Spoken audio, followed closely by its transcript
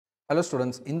Hello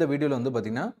students, in the video வந்து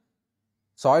பாத்தீங்கன்னா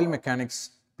soil mechanics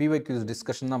PYQs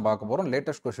discussion தான் பார்க்க போறோம்.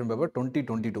 latest question paper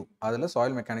 2022 அதுல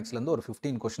soil mechanicsல இருந்து ஒரு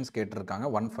 15 questions கேட்டிருக்காங்க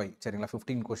 15 சரிங்களா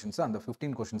 15 questions அந்த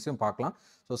 15 questionsையும் பார்க்கலாம்.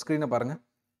 So screen பாருங்க.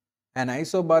 An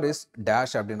isobar is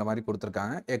dash அப்படின்ற மாதிரி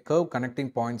கொடுத்திருக்காங்க. A curve connecting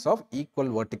points of equal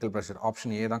vertical pressure.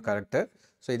 Option A தான் correct.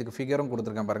 So இதுக்கு ஃபிகரும்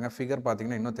கொடுத்திருக்காங்க பாருங்க. ஃபிகர்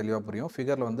பாத்தீங்கன்னா இன்னும் தெளிவா புரியும்.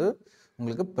 ஃபிகர்ல வந்து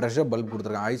உங்களுக்கு pressure bulb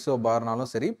கொடுத்திருக்காங்க. ஐசோபார்னாலும்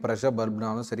சரி pressure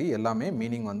bulbனாலும் சரி எல்லாமே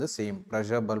மீனிங் வந்து சேம்.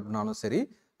 pressure bulbனாலும் சரி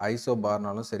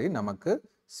ஐசோபார்னாலும் சரி நமக்கு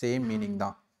சேம் மீனிங்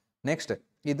தான். நெக்ஸ்ட்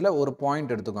இதுல ஒரு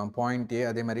பாயிண்ட் எடுத்துக்கோங்க. பாயிண்ட் A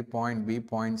அதே மாதிரி பாயிண்ட் B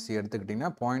பாயிண்ட் C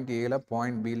எடுத்துக்கிட்டீங்கன்னா பாயிண்ட் Aல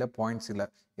பாயிண்ட் Bல பாயிண்ட் Cல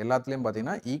எல்லாத்துலயும்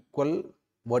பாத்தீங்கன்னா ஈக்குவல்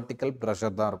vertical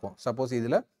pressure தான் இருக்கும். சப்போஸ்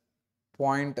இதுல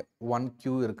 0.1 Q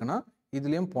இருக்குன்னா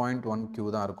இதுலயும் 0.1 Q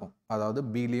தான் இருக்கும். அதாவது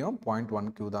Bலயும் 0.1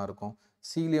 Q தான் இருக்கும்.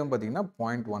 Cலயும் பாத்தீங்கன்னா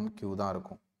 0.1 Q தான்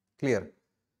இருக்கும். கிளியர்.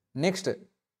 நெக்ஸ்ட்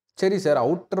சரி sir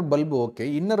outer bulb okay,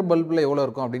 inner பல்புல எவ்வளவு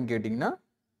இருக்கும் அப்படின்னு கேட்டிங்கன்னா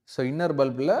ஸோ இன்னர்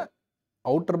பல்புல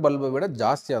அவுட்டர் பல்பை விட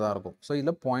ஜாஸ்தியாக தான் இருக்கும். ஸோ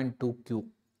இதில் 0.2 Q,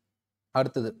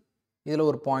 அடுத்தது இதில்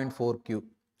ஒரு 0.4 Q,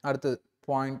 அடுத்தது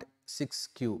 0.6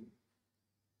 Q,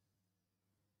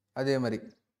 அதே மாதிரி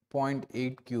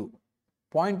 0.8 Q.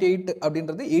 0.8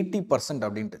 அப்படின்றது 80%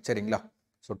 அப்படின்ட்டு சரிங்களா.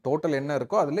 ஸோ டோட்டல் என்ன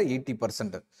இருக்கோ அதில்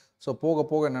 80%. ஸோ போக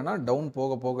போக என்னென்னா டவுன்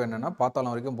போக போக என்னென்னா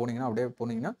பாத்தாளம் வரைக்கும் போனீங்கன்னா அப்படியே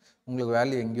போனீங்கன்னா உங்களுக்கு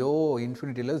வேல்யூ எங்கேயோ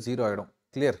இன்ஃபினிட்டியில் 0 ஆகிடும்.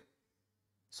 கிளியர்.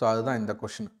 ஸோ அதுதான் இந்த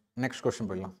கொஷின். நெக்ஸ்ட் கொஷின்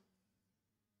போயிடலாம்.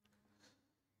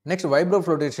 Next வைப்ரோ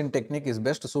flotation technique is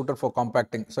best suited for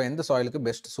compacting. So எந்த சாயிலுக்கு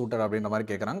பெஸ்ட் சூட்டட் அப்படின்ற மாதிரி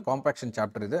கேட்குறாங்க. காம்பாக்ஷன்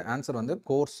சாப்டர் இது. ஆன்சர் வந்து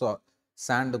கோர்ஸ்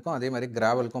சாண்டுக்கும் அதே மாதிரி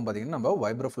கிராவலுக்கும் பார்த்தீங்கன்னா நம்ம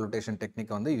வைப்ரோ ஃப்ளோட்டேஷன்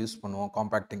டெக்னிக் வந்து யூஸ் பண்ணுவோம்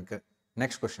காம்பாக்டிங்க்கு.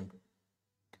 Next question.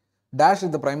 Dash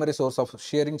is the primary source of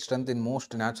shearing strength in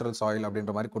most natural soil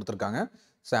அப்படின்ற மாதிரி கொடுத்துருக்காங்க.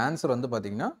 ஸோ ஆன்சர் வந்து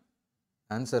பார்த்தீங்கன்னா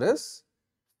ஆன்சர் இஸ்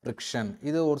ஃப்ரிக்ஷன்.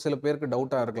 இது ஒரு சில பேருக்கு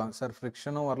டவுட்டாக இருக்கலாம். சார்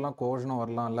ஃப்ரிக்ஷனும் வரலாம் கோஷனும்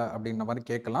வரலாம்ல அப்படின்ற மாதிரி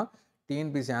கேட்கலாம்.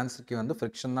 டிஎன்பிசி ஆன்சருக்கு வந்து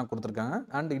ஃப்ரிக்ஷன் தான் கொடுத்துருக்காங்க.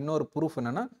 அண்ட் இன்னொரு ப்ரூஃப்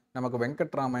என்னென்னா நமக்கு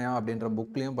வெங்கட்ராமையா அப்படின்ற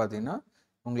புக்லேயும் பார்த்தீங்கன்னா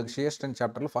உங்களுக்கு ஷியர் ஸ்ட்ரென்த்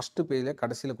சாப்டரில் ஃபஸ்ட்டு பேஜில்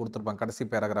கடைசியில் கொடுத்துருப்பாங்க. கடைசி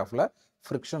பேராகிராஃபில்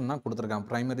ஃப்ரிக்ஷன் தான் கொடுத்துருக்காங்க.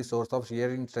 Primary source of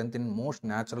shearing strength in most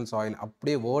natural soil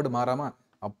அப்படியே வேர்டு மாறாமல்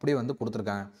அப்படியே வந்து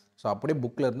கொடுத்துருக்காங்க. ஸோ அப்படியே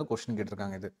புக்கில் இருந்து கொஸ்டின்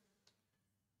கேட்டிருக்காங்க இது.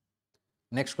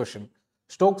 Next question.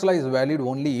 Stokes law is valid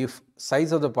only if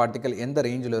size of the particle எந்த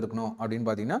ரேஞ்சில் இருக்கணும் அப்படின்னு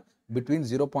பார்த்தீங்கன்னா between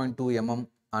 0.2 mm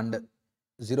and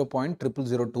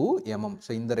 0.0002 mm.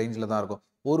 So இந்த ரேஞ்சில் தான் இருக்கும்.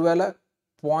 ஒருவேளை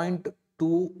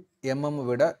 0.2 mm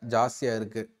விட ஜாஸ்தியாக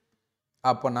இருக்குது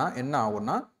அப்போனா என்ன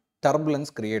ஆகும்னா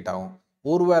டர்புலன்ஸ் கிரியேட் ஆகும்.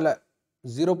 ஒருவேளை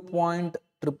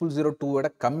 0.0002 விட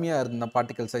கம்மியாக இருந்த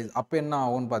பார்ட்டிகல் சைஸ் அப்போ என்ன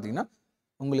ஆகும்னு பார்த்தீங்கன்னா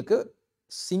உங்களுக்கு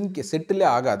செட்டிலே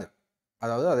ஆகாது.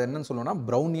 அதாவது அது என்னன்னு சொல்லுவோம்னா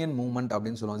ப்ரௌனியன் மூவ்மெண்ட்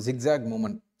அப்படின்னு சொல்லுவோம், ஜிக்ஸாக்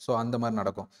மூவ்மெண்ட். ஸோ அந்த மாதிரி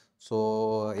நடக்கும். ஸோ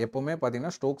எப்போவுமே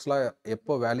பார்த்தீங்கன்னா ஸ்டோக்ஸ்லாம்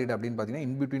எப்போ வேலிட் அப்படின்னு பார்த்தீங்கன்னா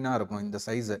இன்பிட்வீனாக இருக்கும். இந்த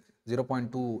சைஸு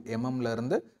 0.2 mm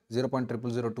இருந்து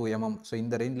 0.0002 mm. ஸோ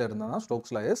இந்த ரேஞ்சில் இருந்தால் தான்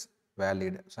ஸ்டோக்ஸ்லா இஸ்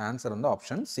வேலிட். ஸோ ஆன்சர் வந்து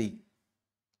option C.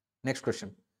 Next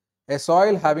question. A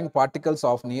soil having particles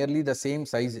of nearly the same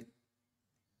size.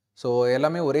 So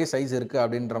எல்லாமே ஒரே சைஸ் இருக்குது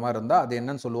அப்படின்ற மாதிரி இருந்தால் அது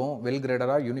என்னன்னு சொல்லுவோம்? வெல்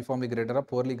கிரேடரா, யூனிஃபார்ம்லி கிரேடரா,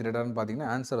 போர்லி கிரேடரான்னு பார்த்தீங்கன்னா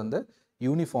ஆன்சர் வந்து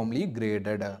யூனிஃபார்ம்லி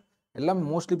கிரேடட். எல்லாமே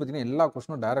மோஸ்ட்லி பார்த்தீங்கன்னா எல்லா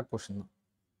கொஸ்டினும் டைரக்ட் கொஸ்டின் தான்.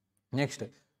 Next.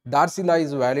 Darcy law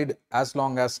is valid as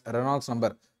long as Reynolds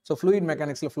number. So fluid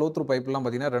மெக்கானிக்ஸில் flow through பைப்லாம்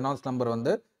பார்த்தீங்கன்னா ரெனால்ட்ஸ் நம்பர்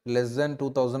வந்து லெஸ் தென்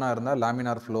 2000 இருந்தால்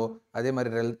லேமினார் ஃப்ளோ, அதே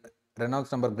மாதிரி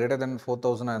ரெனால்ட்ஸ் நம்பர் கிரேட்டர் தென்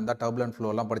 4000 இருந்தால் டர்புலன்ட்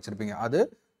ஃப்ளோலாம் படிச்சிருப்பீங்க. அது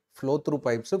flow through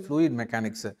pipes fluid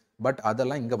mechanics. But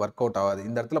அதெல்லாம் இங்கே ஒர்க் அவுட் ஆகாது.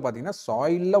 இந்த இடத்துல பார்த்தீங்கன்னா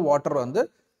சாயிலில் வாட்டர் வந்து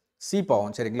சீப்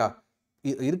ஆகும் சரிங்களா.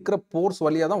 இருக்கிற போர்ஸ்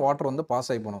வழியாக தான் வாட்டர் வந்து பாஸ்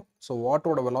ஆகி போகணும். ஸோ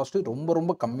வாட்டரோட வெலாசிட்டி ரொம்ப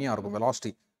ரொம்ப கம்மியாக இருக்கும்.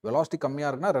 வெலாசிட்டி கம்மியாக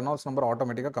இருக்குன்னா ரெனால்ட்ஸ் நம்பர்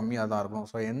ஆட்டோமேட்டிக்காக கம்மியாக தான் இருக்கணும்.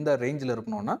 ஸோ எந்த ரேஞ்சில்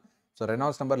இருக்கணும்னா so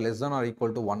Reynolds number less than R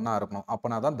equal to 1 இருக்கணும்.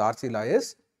 அப்போனா தான் Darcy law is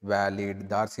valid.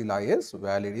 Darcy law is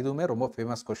valid. இதுவுமே ரொம்ப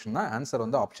ஃபேமஸ் கொஸ்டின் தான். ஆன்சர்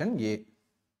வந்து option A.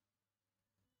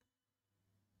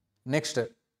 Next.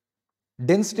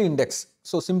 Density index.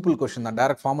 So simple question தான்,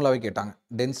 டைரக்ட் ஃபார்முலாவே கேட்டாங்க.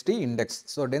 Density index.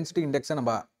 ஸோ டென்சிட்டி இண்டெக்ஸை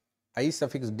நம்ம ஐ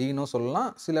சஃபிக்ஸ் டின்னு சொல்லலாம்.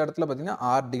 சில இடத்துல பார்த்தீங்கன்னா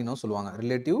ஆர்டின்னு சொல்லுவாங்க,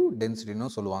 ரிலேட்டிவ் டென்சிட்டின்னு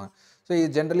சொல்லுவாங்க. ஸோ இது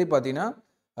ஜென்ரலி பார்த்தீங்கன்னா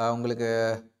உங்களுக்கு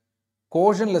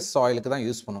கோஷன்லெஸ் சாயிலுக்கு தான்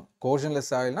யூஸ் பண்ணுவோம். கோஷன்லெஸ்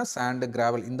சாயில்னா சாண்டு,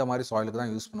 கிராவல் இந்த மாதிரி சாயிலுக்கு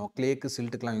தான் யூஸ் பண்ணுவோம். கிளேக்கு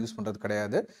சில்ட்டுக்கெலாம் யூஸ் பண்ணுறது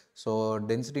கிடையாது. So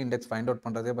density index find out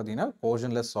பண்ணுறதே பார்த்தீங்கன்னா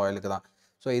கோஷன்லெஸ் சாயிலுக்கு தான்.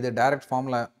 ஸோ இது direct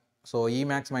formula. So E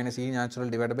max minus E natural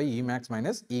divided by E max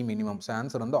minus E minimum. So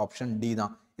answer வந்து ஆப்ஷன் டி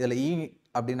தான். இதில் E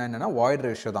அப்படின்னா என்னென்னா வாய்ட்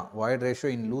ரேஷியோ தான். வாய்ட் ரேஷியோ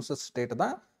இன் லூசஸ்ட் ஸ்டேட்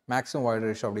தான் மேக்ஸிமம் வாய்ட்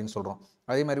ரேஷியோ அப்படின்னு சொல்கிறோம்.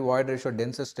 அதே மாதிரி வாய்ட் ரேஷியோ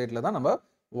டென்சஸ்ட் ஸ்டேட்டில் தான் நம்ம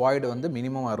வாய்டு வந்து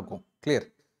மினிமமாக இருக்கும். கிளியர்.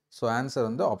 ஸோ ஆன்சர்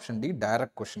வந்து ஆப்ஷன் டி,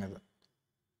 டைரக்ட் கொஸ்டின் இது.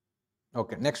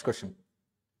 Okay. Next question.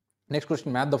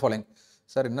 Math the following.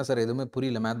 Sir என்ன சார் எதுவுமே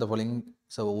புரியல மேத் த ஃபாலோயிங்.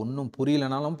 ஸோ ஒன்றும்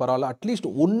புரியலனாலும் பரவாயில்ல, அட்லீஸ்ட்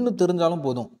ஒன்று தெரிஞ்சாலும்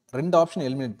போதும். 2 ஆப்ஷன்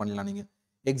எலிமினேட் பண்ணலாம் நீங்கள்.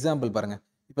 எக்ஸாம்பிள் பாருங்கள்.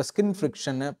 இப்போ ஸ்கின்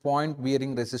ஃப்ரிக்ஷனு, பாயிண்ட்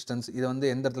வியரிங் ரெசிஸ்டன்ஸ் இதை வந்து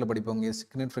எந்த இடத்துல படிப்போங்க?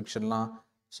 ஸ்கின் ஃப்ரிக்ஷன்லாம்.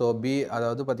 ஸோ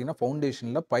அதாவது பார்த்தீங்கன்னா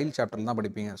ஃபவுண்டேஷனில் பைல் சாப்டர்ல தான்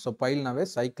படிப்பீங்க. So பைல்னாவே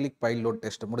cyclic file load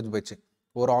test முடிஞ்சு போயிடுச்சு.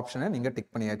 ஒரு ஆப்ஷனை நீங்கள் டிக்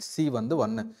பண்ணியாச்சு. சி வந்து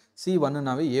 1. சி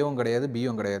 1னாவே ஏவும் கிடையாது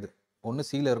பியும் கிடையாது. ஒன்று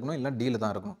சியில் இருக்கணும் இல்லை டியில்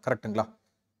தான் இருக்கணும். கரெக்டுங்களா?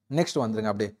 நெக்ஸ்ட்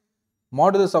வந்துருங்க அப்படியே.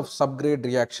 Modulus of subgrade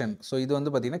reaction. So இது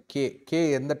வந்து பார்த்தீங்கன்னா கே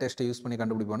எந்த டெஸ்ட்டை யூஸ் பண்ணி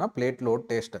கண்டுபிடிப்போம்னா பிளேட் லோட்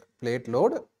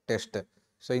டெஸ்ட்டு.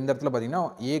 ஸோ இந்த இடத்துல பார்த்தீங்கன்னா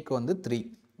ஏக்கு வந்து 3.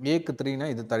 ஏக்கு 3னா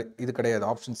இது கிடையாது.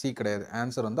 ஆப்ஷன் சி கிடையாது.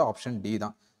 ஆன்சர் வந்து ஆப்ஷன் டி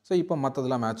தான். ஸோ இப்போ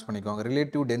மற்றதெல்லாம் மேட்ச் பண்ணிக்கோங்க.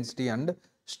 ரிலேட்டிவ் டென்சிட்டி அண்ட்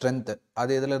ஸ்ட்ரென்த்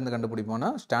அது எதுலேருந்து கண்டுபிடிப்போம்னா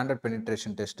standard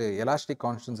penetration test. Elastic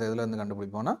constants எதுலேருந்து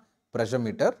கண்டுபிடிப்போம்னா ப்ரெஷர்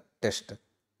மீட்டர் டெஸ்ட்டு.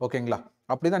 ஓகேங்களா?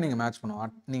 அப்படி தான் நீங்கள் மேட்ச்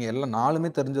பண்ணுவோம். நீங்கள் எல்லாம் 4மே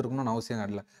தெரிஞ்சிருக்கணும்னு அவசியம்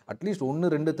இல்லை. அட்லீஸ்ட்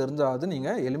 1 2 தெரிஞ்சாவது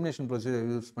நீங்கள் எலிமினேஷன் ப்ரொசீஜர்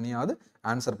யூஸ் பண்ணியாவது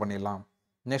ஆன்சர் பண்ணிடலாம்.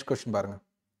 நெக்ஸ்ட் கொஸ்டின் பாருங்கள்.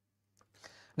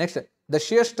 Next, the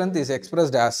shear strength is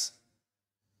expressed as.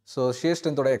 So shear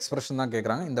ஸ்ட்ரென்த்தோட expression தான்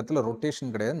கேட்குறாங்க. இந்த இடத்துல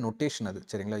ரொட்டேஷன் கிடையாது, நொட்டேஷன் அது.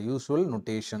 சரிங்களா? யூஸ்வல்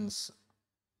நொட்டேஷன்ஸ்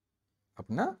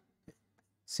அப்படின்னா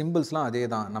சிம்பிள்ஸ்லாம் அதே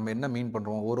தான். நம்ம என்ன மீன்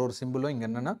பண்ணுறோம், ஒரு சிம்பிளும் இங்கே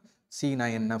என்னென்னா சினா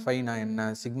என்ன, ஃபைனா என்ன,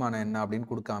 சிக்மானா என்ன அப்படின்னு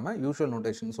கொடுக்காம யூஷுவல்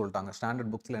நோட்டேஷன் சொல்லிட்டாங்க.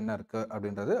 ஸ்டாண்டர்ட் புக்ஸில் என்ன இருக்குது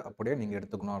அப்படின்றது அப்படியே நீங்கள்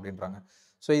எடுத்துக்கணும் அப்படின்றாங்க.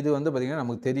 ஸோ இது வந்து பார்த்திங்கன்னா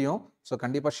நமக்கு தெரியும். ஸோ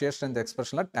கண்டிப்பாக ஷியர் ஸ்ட்ரென்த்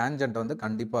எக்ஸ்பிரஷனில் டேஞ்சன்ட் வந்து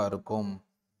கண்டிப்பாக இருக்கும்.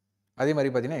 அதே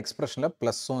மாதிரி பார்த்திங்கன்னா எக்ஸ்பிரஷனில்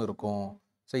ப்ளஸ்ஸும் இருக்கும்.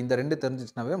 ஸோ இந்த 2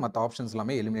 தெரிஞ்சிச்சுனாவே மற்ற ஆப்ஷன்ஸ்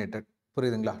எல்லாமே எலிமினேட்டட்.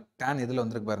 புரியுதுங்களா? டேன் எதில்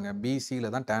வந்திருக்கு பாருங்கள்,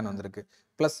 பிசியில் தான் டேன் வந்திருக்கு.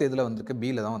 ப்ளஸ் எதில் வந்திருக்கு,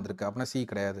 பியில் தான் வந்திருக்கு. அப்படின்னா சி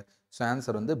கிடையாது. ஸோ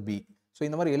ஆன்சர் வந்து பி. ஸோ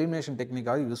இந்த மாதிரி எலிமினேஷன்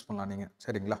டெக்னிக்காக யூஸ் பண்ணலாம் நீங்கள்.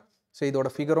 சரிங்களா? ஸோ இதோட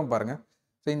ஃபிகரும் பாருங்கள்.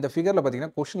 ஸோ இந்த ஃபிகரில்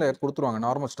பார்த்தீங்கன்னா கொஷனில் கொடுத்துருவாங்க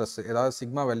நார்மல் ஸ்ட்ரெஸ் ஏதாவது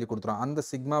சிக்மா வேல்யூ கொடுத்துருவாங்க. அந்த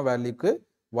சிக்மா வேல்யூக்கு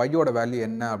ஒய்யோட வேல்யூ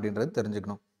என்ன அப்படின்றது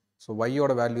தெரிஞ்சுக்கணும். ஸோ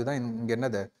ஒய்யோட வேல்யூ தான் இங்கே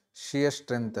என்னது, ஷியர்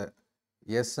ஸ்ட்ரென்த்து.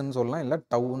 எஸ்ன்னு சொல்லலாம், இல்லை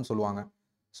டவுன்னு சொல்லுவாங்க.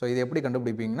 ஸோ இது எப்படி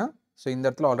கண்டுபிடிப்பீங்கன்னா, ஸோ இந்த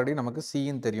இடத்துல ஆல்ரெடி நமக்கு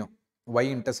சின்னு தெரியும்.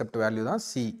 ஒய் இன்டர்செப்ட் வேல்யூ தான்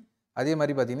சி. அதே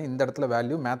மாதிரி பார்த்தீங்கன்னா இந்த இடத்துல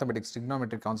value mathematics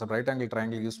trigonometric concept right angle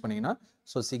triangle use பண்ணிங்கன்னா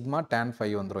ஸோ சிக்மா டேன்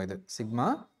 5 வந்துடும். இது சிக்மா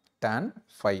டேன்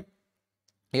 5.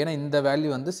 ஏன்னா இந்த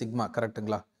வேல்யூ வந்து சிக்மா.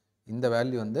 கரெக்டுங்களா? இந்த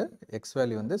வேல்யூ வந்து எக்ஸ்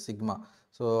வேல்யூ வந்து sigma.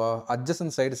 So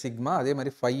adjacent side sigma. அதே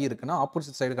மாதிரி 5 இருக்குன்னா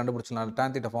opposite side கண்டுபிடிச்சலாம்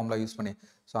tan theta formula use பண்ணி.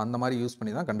 ஸோ அந்த மாதிரி யூஸ்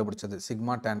பண்ணி தான் கண்டுபிடிச்சது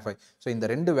சிக்மா டேன் 5. ஸோ இந்த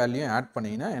 2 வேல்யூயும் ஆட்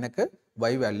பண்ணிங்கன்னா எனக்கு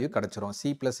y வேல்யூ கிடச்சிரும்.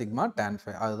 சி ப்ளஸ் சிக்மா டேன்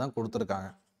 5 அதுதான் கொடுத்துருக்காங்க.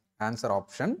 Answer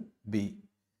option B.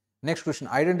 Next question,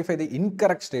 identify தி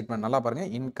இன்கரெக்ட் ஸ்டேட்மெண்ட். நல்லா பாருங்க,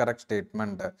 இன்கரெக்ட்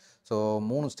ஸ்டேட்மெண்ட். ஸோ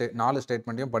 4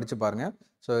 ஸ்டேட்மெண்ட்டையும் படிச்சு பாருங்க.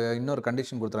 ஸோ இன்னொரு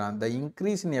கண்டிஷன் கொடுத்துருக்காங்க, த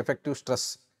increase in effective stress.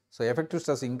 So effective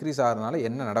stress increase ஆகிறதுனால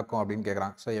என்ன நடக்கும் அப்படின்னு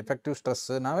கேட்குறாங்க. So effective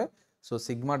ஸ்ட்ரெஸ்னாவே so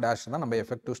sigma dash தான் நம்ம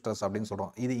எஃபெக்டிவ் ஸ்ட்ரெஸ் அப்படின்னு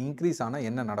சொல்கிறோம். இது இன்க்ரீஸ் ஆனால்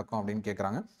என்ன நடக்கும் அப்படின்னு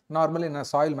கேட்குறாங்க. நார்மலி என்ன,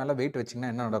 சாயில் மேலே வெயிட்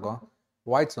வச்சிங்கன்னா என்ன நடக்கும்,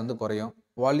 வாய்ஸ் வந்து குறையும்,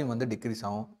 வால்யூம் வந்து டிக்ரீஸ்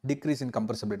ஆகும், டிக்ரீஸ் இன்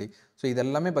கம்ப்ரசிபிலிட்டி. ஸோ இது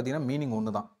எல்லாமே பார்த்தீங்கன்னா மீனிங்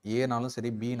ஒன்று தான். ஏனாலும் சரி,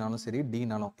 பினாலும் சரி,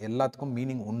 டினாலும் எல்லாத்துக்கும்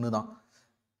மீனிங் ஒன்று தான்.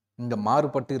 இங்கே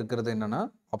மாறுபட்டு இருக்கிறது என்னென்னா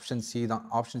ஆப்ஷன் சி தான்.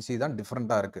 ஆப்ஷன் சி தான்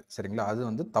டிஃப்ரெண்ட்டாக இருக்குது. சரிங்களா? அது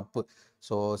வந்து தப்பு.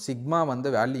 ஸோ சிக்மா வந்து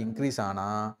வேல்யூ இன்க்ரீஸ்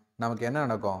ஆனால் நமக்கு என்ன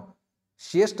நடக்கும்,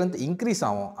 ஷியர் ஸ்ட்ரென்த் இன்க்ரீஸ்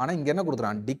ஆகும். ஆனால் இங்கே என்ன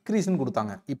கொடுத்துறாங்க, டிக்ரீஸ்ன்னு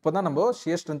கொடுத்தாங்க. இப்போ தான் நம்ம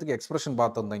ஷியர் ஸ்ட்ரென்த்துக்கு எக்ஸ்பிரஷன்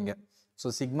பார்த்துருந்தோம் இங்கே. ஸோ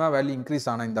சிக்மா வேல்யூ இன்க்ரீஸ்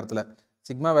ஆனால் இந்த இடத்துல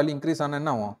சிக்மா வேல்யூ இன்க்ரீஸ் ஆனால்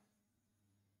என்ன ஆகும்,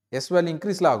 எஸ் வேல்யூ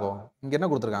இன்க்ரீஸில் ஆகும். இங்கே என்ன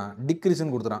கொடுத்துருக்காங்க,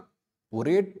 டிக்ரீஸ்ன்னு கொடுத்துறான்.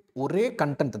 ஒரே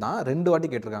கண்டென்ட் தான் 2 வாட்டி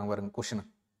கேட்டிருக்காங்க பாருங்க. கொஷின்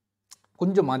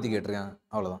கொஞ்சம் மாற்றி கேட்டிருக்காங்க,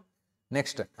 அவ்வளோதான்.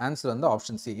 நெக்ஸ்ட் ஆன்சர் வந்து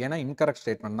ஆப்ஷன் சி. ஏன்னா இன்கரெக்ட்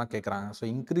ஸ்டேட்மெண்ட் தான் கேட்குறாங்க. ஸோ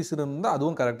இன்க்ரீஸ் இருந்தால்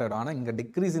அதுவும் கரெக்டாகிடும். ஆனால் இங்கே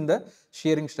டிக்ரீஸ் இந்த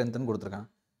ஷியரிங் ஸ்ட்ரென்த்னு கொடுத்துருக்காங்க.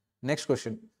 Next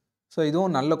question. ஸோ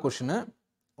இதுவும் நல்ல கொஷினு.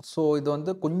 ஸோ இது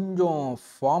வந்து கொஞ்சம்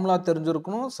ஃபார்முலா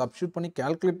தெரிஞ்சிருக்கணும், சப்ஸ்டியூட் பண்ணி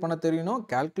கேல்குலேட் பண்ண தெரியணும்.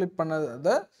 கேல்குலேட்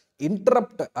பண்ணதை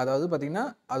இன்டரப்ட், அதாவது பார்த்தீங்கன்னா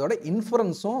அதோட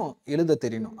இன்ஃபரன்ஸும் எழுத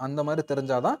தெரியணும். அந்த மாதிரி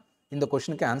தெரிஞ்சால் தான் இந்த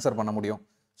கொஷினுக்கு ஆன்சர் பண்ண முடியும்.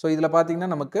 ஸோ இதில் பார்த்தீங்கன்னா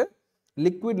நமக்கு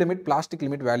liquid limit, plastic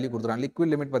limit value கொடுத்துருக்காங்க.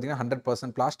 லிக்விட் லிமிட் பார்த்தீங்கன்னா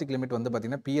 100%, பிளாஸ்டிக் லிமிட் வந்து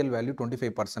பார்த்தீங்கன்னா பிஎல் வேல்யூ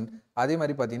 25%. அதே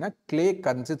மாதிரி பார்த்தீங்கன்னா கிளே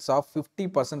கன்சிஸ்ட்ஸ் ஆஃப்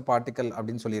 50% பார்ட்டிக்கல்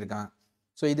அப்படின்னு சொல்லியிருக்காங்க.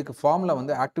 ஸோ இதுக்கு ஃபார்முலா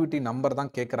வந்து ஆக்டிவிட்டி நம்பர்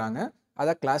தான் கேட்குறாங்க,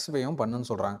 அதை கிளாஸிஃபையும் பண்ணுன்னு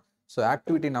சொல்கிறாங்க. ஸோ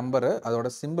ஆக்டிவிட்டி நம்பரு அதோட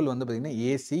சிம்பிள் வந்து பார்த்தீங்கன்னா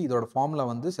ஏசி. இதோட ஃபார்முலா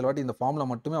வந்து சில வாட்டி இந்த ஃபார்முலா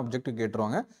மட்டுமே objective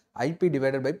கேட்டுருவாங்க. IP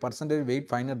divided five percentage wait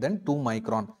finer தென் 2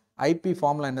 மைக்ரான். ஐபி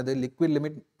ஃபார்முலா என்னது, liquid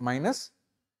limit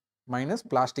minus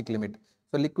plastic limit.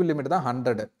 So liquid limit தான்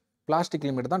 100, பிளாஸ்டிக்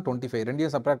லிமிட் தான் 25.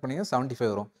 ரெண்டையும் சப்ராக்ட் பண்ணிங்க 75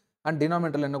 வரும். அண்ட்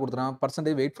டினாமினேட்டரில் என்ன கொடுத்துறாங்க,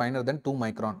 பர்சன்டேஜ் வெயிட் ஃபைனர் தென் 2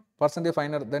 மைக்ரான். பர்சன்டேஜ்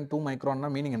ஃபைனர் தென் 2 மைக்ரான்னா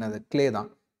மீனிங் என்னது, கிளே தான்.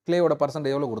 கிளேயோட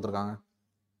பர்சன்டேஜ் எவ்வளோ கொடுத்துருக்காங்க,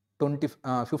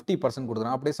 50%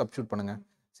 கொடுத்துறாங்க. அப்படியே சப்ஸ்டியூட் பண்ணுங்கள்.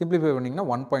 சிம்பிளிஃபை பண்ணிங்கன்னா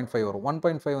 1.5 வரும்.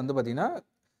 1.5 வந்து பார்த்தீங்கன்னா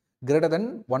கிரேட்டர் தென்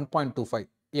 1.25.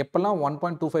 எப்போல்லாம்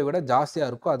 1.25 விட ஜாஸ்தியாக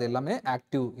இருக்கோ அது எல்லாமே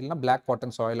ஆக்டிவ், இல்லைனா பிளாக்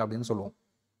காட்டன் சாயில் அப்படின்னு சொல்லுவோம்.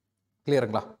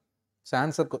 கிளியருங்களா? ஸோ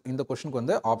ஆன்சர் இந்த கொஷனுக்கு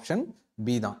வந்து ஆப்ஷன்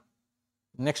பி தான்.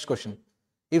 Next question,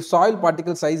 if soil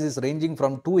particle size is ranging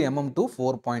from 2 mm to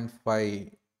 4.5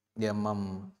 mm.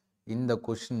 இந்த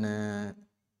கொஷின்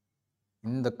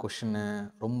இந்த கொஷினு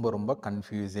ரொம்ப ரொம்ப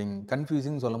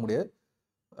கன்ஃபியூசிங் சொல்ல முடியாது.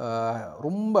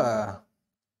 ரொம்ப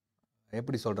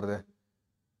எப்படி சொல்கிறது,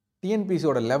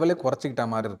 டிஎன்பிசியோட லெவலே குறைச்சிக்கிட்ட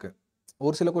மாதிரி இருக்குது.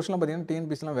 ஒரு சில கொஷின்லாம் பார்த்தீங்கன்னா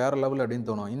டிஎன்பிசிலாம் வேறு லெவல் அப்படின்னு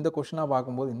தோணும். இந்த கொஷினாக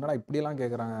பார்க்கும்போது என்னடா இப்படியெல்லாம்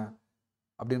கேட்குறாங்க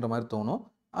அப்படின்ற மாதிரி தோணும்.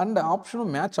 அண்ட்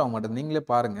ஆப்ஷனும் மேட்ச் ஆக மாட்டேது. நீங்களே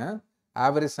பாருங்கள்,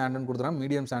 ஆவரேஜ் சாண்டுன்னு கொடுத்துருக்காங்க,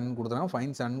 மீடியம் சாண்டுன்னு கொடுத்துருக்காங்க,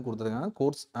 ஃபைன் சாண்டுன்னு கொடுத்துருக்காங்க,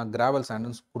 கோர்ஸ் கிராவல்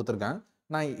சாண்டுன்னு கொடுத்துருக்காங்க.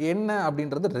 நான் என்ன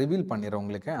அப்படின்றது ரிவீல் பண்ணிடுறேன்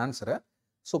உங்களுக்கு ஆன்சரை.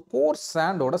 ஸோ கோர்ஸ்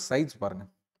சாண்டோட சைஸ்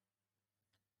பாருங்கள்.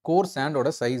 Course சாண்டோட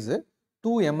size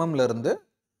 2 mmலேருந்து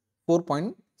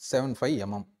 4.75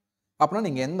 mm. அப்படின்னா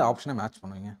நீங்கள் எந்த ஆப்ஷனை மேட்ச்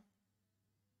பண்ணுவீங்க?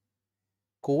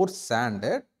 Course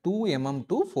sand 2 mm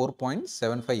to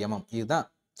 4.75 mm இதுதான்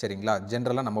சரிங்களா?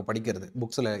 ஜென்ரலாக நம்ம படிக்கிறது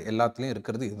புக்ஸில் எல்லாத்துலேயும்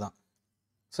இருக்கிறது இதுதான்.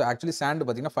 ஸோ ஆக்சுவலி சாண்டு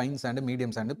பார்த்தீங்கன்னா fine sand,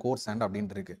 medium sand, course sand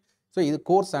அப்படின்ட்டு இருக்குது. ஸோ இது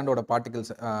கோர்ஸ் சாண்டோட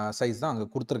பார்ட்டிகல்ஸ் சைஸ் தான் அங்கே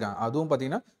கொடுத்துருக்காங்க. அதுவும்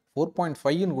பார்த்தீங்கன்னா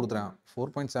 4.5ன்னு கொடுத்துருக்காங்க.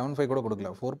 4.75 கூட கொடுக்கல,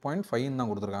 4.5ன்னு தான்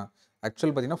கொடுத்துருக்காங்க.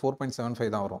 ஆக்சுவல் பார்த்தீங்கன்னா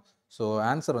 4.75 தான் வரும். ஸோ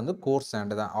ஆன்சர் வந்து கோர்ஸ்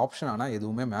சாண்டு தான். ஆப்ஷன் ஆனால்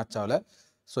எதுவுமே மேட்ச் ஆகலை.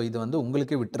 ஸோ இது வந்து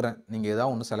உங்களுக்கே விட்டுறேன், நீங்கள்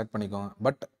ஏதாவது ஒன்று செலக்ட் பண்ணிக்கோங்க.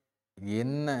 பட்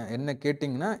என்ன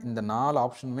கேட்டிங்கன்னா இந்த 4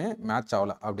 ஆப்ஷனுமே மேட்ச்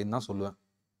ஆகலை அப்படின்னு தான் சொல்லுவேன்.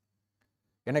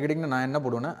 என்ன கேட்டிங்கன்னா நான் என்ன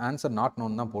போடுவேன்னா ஆன்சர் நாட்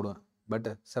நோன் தான் போடுவேன். பட்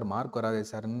சார் மார்க் வராது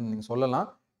சார்ன்னு நீங்கள் சொல்லலாம்.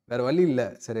 வேறு வழி இல்லை,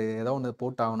 சரி ஏதோ ஒன்று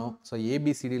போட்டாகணும். ஸோ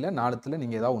ஏபிசிடியில் 4த்தில்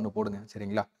நீங்கள் ஏதாவது ஒன்று போடுங்க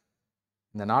சரிங்களா?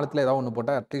 இந்த 4த்தில் ஏதாவது ஒன்று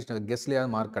போட்டால் அட்லீஸ்ட்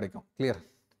கெஸ்ட்லேயாவது மார்க் கிடைக்கும். Clear?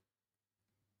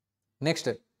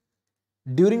 Next,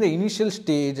 during the initial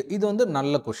stage, இது வந்து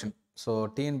நல்ல கொஷின். ஸோ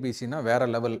டிஎன்பிசினா வேறு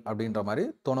லெவல் அப்படின்ற மாதிரி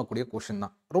தோணக்கூடிய கொஷின்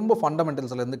தான். ரொம்ப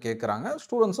ஃபண்டமெண்டல்ஸ்லேருந்து கேட்குறாங்க.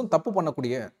 ஸ்டூடெண்ட்ஸும் தப்பு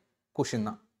பண்ணக்கூடிய கொஷின்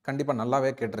தான். கண்டிப்பாக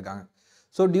நல்லாவே கேட்டிருக்காங்க.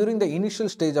 So during the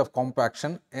initial stage of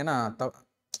compaction, ஏன்னா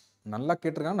நல்லா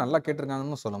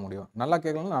கேட்டிருக்காங்கன்னு சொல்ல முடியும், நல்லா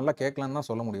கேட்கலாம் நல்லா கேட்கலன்னு தான்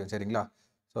சொல்ல முடியும் சரிங்களா?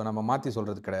 ஸோ நம்ம மாற்றி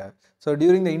சொல்கிறது கிடையாது. So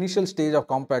during the initial stage of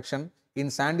compaction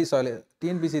in Chandy soil,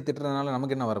 TNPSC திட்டுறதுனால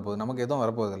நமக்கு என்ன வரப்போகுது? நமக்கு எதுவும்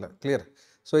வரப்போகுது இல்லை. கிளியர்?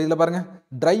 ஸோ இதில் பாருங்கள்,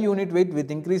 try unit wait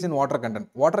with increase in water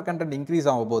content increase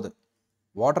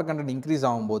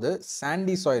ஆகும்போது,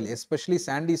 சாண்டி சாயில், எஸ்பெஷலி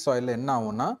சாண்டி சாயிலில் என்ன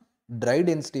ஆகும்னா ட்ரை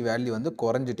டென்சிட்டி வேல்யூ வந்து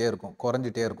குறைஞ்சிட்டே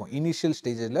இருக்கும். இனிஷியல்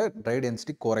ஸ்டேஜில் ட்ரை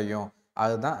டென்சிட்டி குறையும்.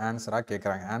 அதுதான் ஆன்சராக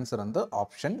கேட்குறாங்க. ஆன்சர் வந்து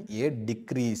option A,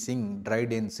 decreasing try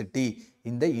density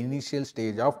in the initial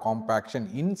stage of compaction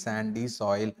in Chandy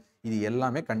soil. இது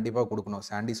எல்லாமே கண்டிப்பாக கொடுக்கணும்.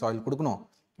 சாண்டி சாயில் கொடுக்கணும்,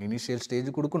 இனிஷியல் ஸ்டேஜ்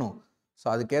கொடுக்கணும். ஸோ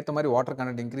அதுக்கேற்ற மாதிரி வாட்டர்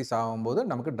கண்டென்ட் இன்க்ரீஸ் ஆகும்போது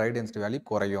நமக்கு ட்ரை டென்சிட்டி வேல்யூ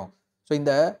குறையும். ஸோ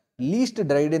இந்த லீஸ்ட்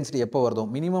ட்ரை டென்சிட்டி எப்போ வருதோ,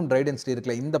 மினிமம் ட்ரை டென்சிட்டி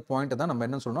இருக்குல்ல, இந்த பாயிண்ட் தான் நம்ம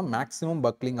என்ன சொல்லணும், மேக்ஸிமம்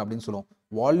பக்லிங் அப்படின்னு சொல்லுவோம்.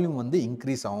 வால்யூம் வந்து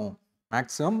இன்க்ரீஸ் ஆகும்.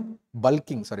 மேக்ஸிமம்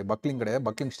பக்லிங் கிடையாது,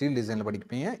 பக்லிங் ஸ்டீல் டிசைனில்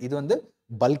படிப்பீங்க. இது வந்து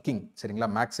பல்கிங் சரிங்களா?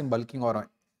 மேக்ஸிமம் பல்கிங் வரும்.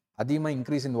 அதிகமாக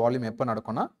இன்க்ரீஸ் இன் வால்யூம் எப்போ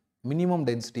நடக்கும்னா மினிமம்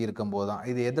டென்சிட்டி இருக்கும்போது தான்.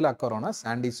 இது எதில் அக்கறோம்னா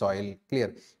சாண்டி சாயில்.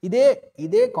 கிளியர்?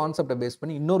 இதே கான்செப்டை பேஸ்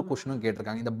பண்ணி இன்னொரு கொஸ்டினும்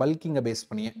கேட்டிருக்காங்க, இந்த பல்கிங்கை பேஸ்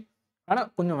பண்ணியே. ஆனால்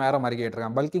கொஞ்சம் வேறு மாதிரி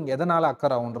கேட்டிருக்காங்க. பல்கிங் எதனால்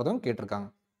அக்கர் ஆகுன்றதும் கேட்டிருக்காங்க.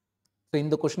 ஸோ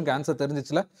இந்த கொஸ்டினுக்கு ஆன்சர்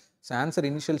தெரிஞ்சிச்சுல. ஸோ ஆன்சர்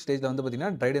இனிஷியல் ஸ்டேஜில் வந்து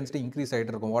பார்த்தீங்கன்னா ட்ரை டென்சிட்டி இன்க்ரீஸ்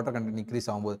ஆகிட்டு இருக்கும், வாட்டர் கண்டென்ட் இன்க்ரீஸ்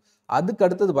ஆகும்போது. அதுக்கு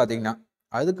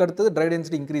அடுத்தது ட்ரை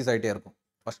டென்சிட்டி இன்க்ரீஸ் ஆகிட்டே இருக்கும்.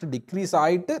 ஃபஸ்ட்டு டிக்ரீஸ்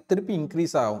ஆகிட்டு திருப்பி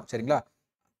இன்க்ரீஸ் ஆகும் சரிங்களா?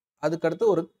 அதுக்கடுத்து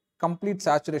ஒரு complete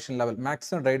saturation level,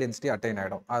 maximum try density attain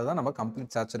ஆகிடும். அதுதான் நம்ம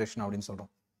கம்ப்ளீட் சேச்சுரேஷன் அப்படின்னு சொல்கிறோம்.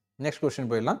 நெக்ஸ்ட் கொஸ்டின்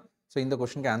போயிடலாம். ஸோ இந்த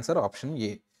கொஸ்டினுக்கு ஆன்சர் ஆப்ஷன்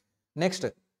ஏ. நெக்ஸ்ட்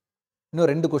இன்னும்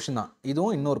 2 கொஸ்டின் தான்,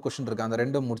 இதுவும் இன்னொரு கொஸ்டின் இருக்குது, அந்த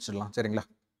 2 முடிச்சிடலாம் சரிங்களா?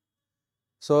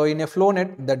 So in a flow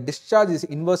net the discharge is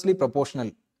inversely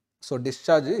proportional. So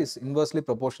discharge is inversely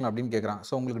proportional அப்படின்னு கேட்குறாங்க.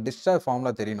 ஸோ உங்களுக்கு டிஸ்சார்ஜ்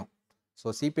ஃபார்முலா தெரியணும். ஸோ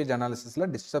சிபிஹெச் அனாலிசிஸில்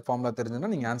டிஸ்சார்ஜ் ஃபார்முலா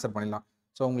தெரிஞ்சுன்னா நீங்கள் ஆன்சர் பண்ணிடலாம்.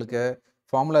 ஸோ உங்களுக்கு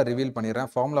ஃபார்முலா ரிவீல் பண்ணிடுறேன்.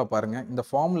 ஃபார்முலா பாருங்கள். இந்த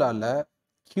ஃபார்முலாவில்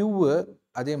கியூவு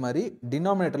அதே மாதிரி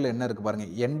டினாமினேட்டரில் என்ன இருக்குது பாருங்கள்,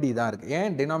 என்டி தான் இருக்குது.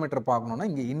 ஏன் டினாமினேட்டர் பார்க்கணுன்னா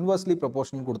இங்கே இன்வெர்ஸ்லி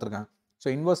ப்ரொபோஷனல் கொடுத்துருக்காங்க. ஸோ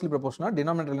இன்வெர்ஸ்லி ப்ரொபோஷனல்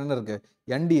டினாமினேட்டரில் என்ன இருக்குது,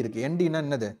 என்டி இருக்குது. என்டினா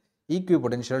என்னது, equi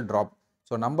potential drop.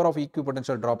 So number of equi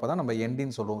potential ட்ராப்பை தான் நம்ம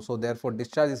என்டின்னு சொல்லுவோம். So therefore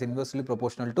discharge is inversely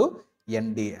proportional to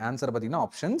NT. Answer பார்த்தீங்கன்னா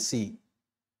option C.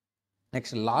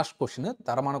 Next last question,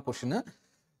 தரமான கொஸ்டின்.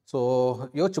 ஸோ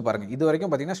யோசிச்சு பாருங்கள். இது வரைக்கும்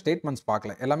பார்த்தீங்கன்னா ஸ்டேட்மெண்ட்ஸ்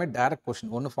பார்க்கல, எல்லாமே டேரக்ட்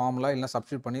கொஸ்டின். ஒன்று ஃபார்முலா இல்லை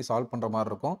சப்ஸ்டியூட் பண்ணி சால்வ் பண்ணுற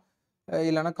மாதிரி இருக்கும்,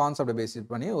 இல்லைனா கான்செப்டை பேசிஸ்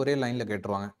பண்ணி ஒரே லைனில்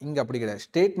கேட்டுருவாங்க. இங்கே அப்படி கிடையாது,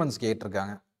 ஸ்டேட்மெண்ட்ஸ்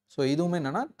கேட்டிருக்காங்க. ஸோ இதுவுமே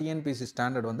என்னென்னா டிஎன்பிஎஸ்சி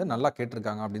ஸ்டாண்டர்ட் வந்து நல்லா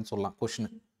கேட்டிருக்காங்க அப்படின்னு சொல்லலாம்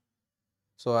கொஸ்டின்.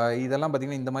 ஸோ இதெல்லாம்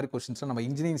பார்த்திங்கன்னா இந்த மாதிரி கொஸ்டின்ஸ்லாம் நம்ம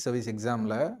இன்ஜினியரிங் சர்வீஸ்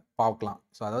எக்ஸாமில் பார்க்கலாம்.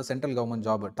 ஸோ அதாவது central government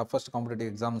job toughest competitive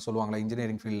எக்ஸாம்னு சொல்லுவாங்களா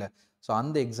இன்ஜினியரிங் ஃபீல்டில். ஸோ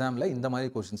அந்த எக்ஸாமில் இந்த மாதிரி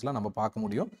கொஸ்டின்ஸ்லாம் நம்ம பார்க்க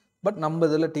முடியும். பட் நம்ம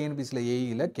இதில் டிஎன்பிஎஸ்சியில்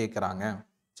ஏஇயில் கேட்குறாங்க.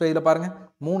 ஸோ இதில் பாருங்கள்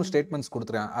 3 ஸ்டேட்மெண்ட்ஸ்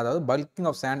கொடுத்துருக்காங்க. அதாவது பல்கிங்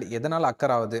ஆஃப் சாண்ட் எதனால்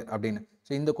அக்கர் ஆகுது அப்படின்னு.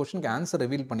 ஸோ இந்த கொஸ்டினுக்கு ஆன்சர்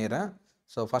ரிவீல் பண்ணிடுறேன்.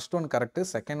 So first one correct,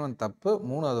 second one தப்பு,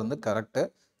 3வது வந்து கரெக்டு.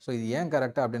 ஸோ இது ஏன்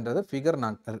கரெக்டு அப்படின்றது ஃபிகர்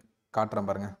நான் காட்டுறேன்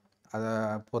பாருங்கள், அதை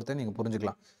பொறுத்தே நீங்கள்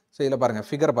புரிஞ்சுக்கலாம். ஸோ இதில் பாருங்கள்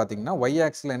ஃபிகர் பார்த்தீங்கன்னா ஒய்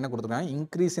ஆக்ஸில் என்ன கொடுத்துருக்காங்க,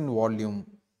 increase in volume.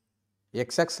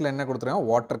 X axial என்ன கொடுத்துருக்காங்க,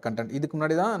 வாட்டர் கண்டென்ட். இதுக்கு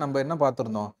முன்னாடி தான் நம்ம என்ன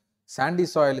பார்த்துருந்தோம், சாண்டி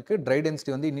சாயிலுக்கு ட்ரை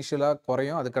டென்சிட்டி வந்து இனிஷியலாக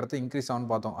குறையும், அதுக்கடுத்து இன்க்ரீஸ் ஆகும்னு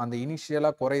பார்த்தோம். அந்த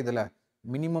இனிஷியலாக குறையுதுல,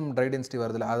 மினிமம் ட்ரை டென்சிட்டி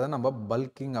வருதுல, அதுதான் நம்ம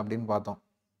பல்கிங் அப்படின்னு பார்த்தோம்.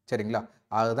 சரிங்களா?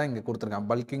 அதுதான் இங்கே கொடுத்துருக்காங்க.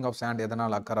 பல்கிங் ஆஃப் சாண்ட்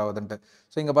எதனால் அக்கர் ஆகுதுன்ட்டு.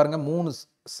 ஸோ இங்கே பாருங்கள் 3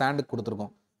 சாண்டுக்கு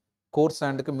கொடுத்துருக்கோம். கோர்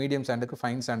சாண்டுக்கு, மீடியம் சாண்டுக்கு,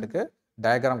 ஃபைன் சாண்டுக்கு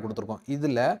டயக்ராம் கொடுத்துருக்கோம்.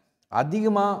 இதில்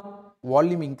அதிகமாக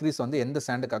வால்யூம் இன்க்ரீஸ் வந்து எந்த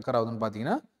சாண்டுக்கு அக்கர் ஆகுதுன்னு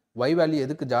பார்த்தீங்கன்னா, Y வேல்யூ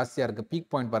எதுக்கு ஜாஸ்தியாக இருக்குது? பீக்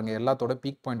பாயிண்ட் பாருங்கள். எல்லாத்தோட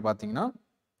பீக் பாயிண்ட் பார்த்தீங்கன்னா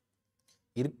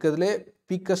இருக்கிறதுலே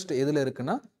பீக்கஸ்ட் எதில்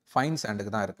இருக்குன்னா ஃபைன்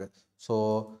சாண்டுக்கு தான் இருக்குது. ஸோ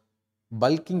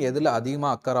பல்கிங் எதில்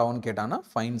அதிகமாக அக்கர் ஆகும்னு கேட்டாங்கன்னா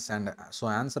ஃபைன் சாண்டு. ஸோ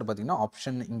ஆன்சர் பார்த்தீங்கன்னா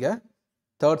ஆப்ஷன் இங்கே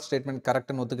தேர்ட் ஸ்டேட்மெண்ட்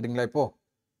கரெக்டுன்னு ஒத்துக்கிறீங்களா இப்போது?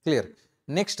 Clear.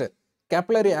 Next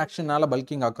capillary ஆக்ஷனால்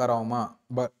bulking occur ஆகுமா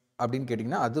அப்படின்னு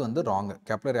கேட்டிங்கன்னா அது வந்து ராங்கு.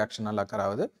 கேப்லரி ஆக்ஷனால் அக்கர்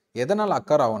ஆகுது. எதனால்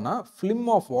அக்கர் ஆகும்னா film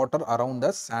of water around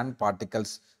the sand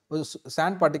particles.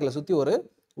 Sand பார்ட்டிகலை சுற்றி ஒரு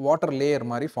வாட்டர் லேயர்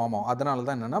மாதிரி ஃபார்ம் ஆகும். அதனால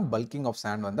தான் என்னென்னா பல்கிங் ஆஃப்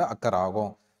சாண்ட் வந்து அக்கர்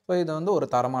ஆகும். ஸோ இது வந்து ஒரு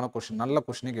தரமான கொஷின், நல்ல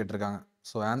கொஷினே கேட்டிருக்காங்க.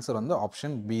 ஸோ ஆன்சர் வந்து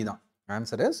ஆப்ஷன் பி தான்.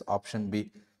 Answer is option B.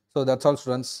 So that's all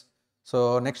students. So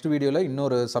next வீடியோவில்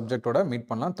இன்னொரு சப்ஜெக்டோட மீட்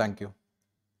பண்ணலாம். தேங்க்யூ.